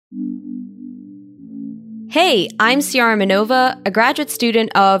Hey, I'm Ciara Minova, a graduate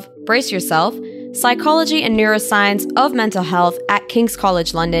student of, brace yourself, Psychology and Neuroscience of Mental Health at King's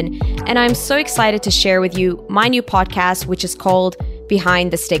College London, and I'm so excited to share with you my new podcast, which is called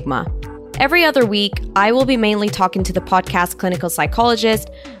Behind the Stigma. Every other week, I will be mainly talking to the podcast clinical psychologist,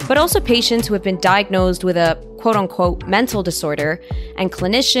 but also patients who have been diagnosed with a quote-unquote mental disorder, and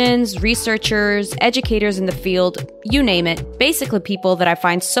clinicians, researchers, educators in the field, you name it, basically people that I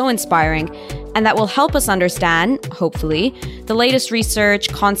find so inspiring and that will help us understand, hopefully, the latest research,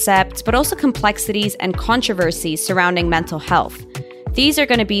 concepts, but also complexities and controversies surrounding mental health. These are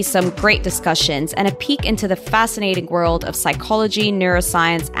going to be some great discussions and a peek into the fascinating world of psychology,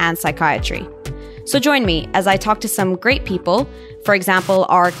 neuroscience, and psychiatry. So join me as I talk to some great people, for example,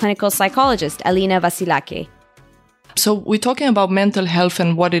 our clinical psychologist, Alina Vasilaki. So we're talking about mental health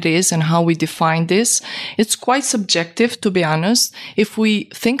and what it is and how we define this. It's quite subjective, to be honest. If we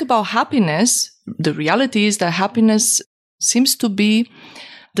think about happiness, the reality is that happiness seems to be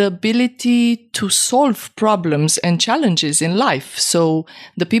the ability to solve problems and challenges in life. So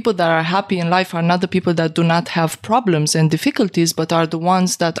the people that are happy in life are not the people that do not have problems and difficulties, but are the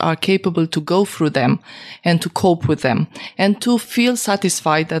ones that are capable to go through them and to cope with them and to feel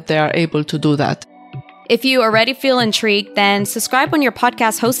satisfied that they are able to do that. If you already feel intrigued, then subscribe on your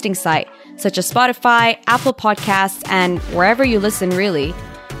podcast hosting site, such as Spotify, Apple Podcasts, and wherever you listen, really.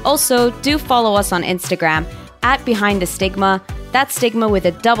 Also, do follow us on Instagram at Behind the Stigma. That's stigma with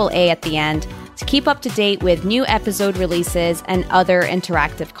a double A at the end, to keep up to date with new episode releases and other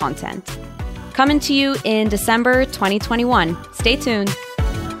interactive content. Coming to you in December 2021. Stay tuned.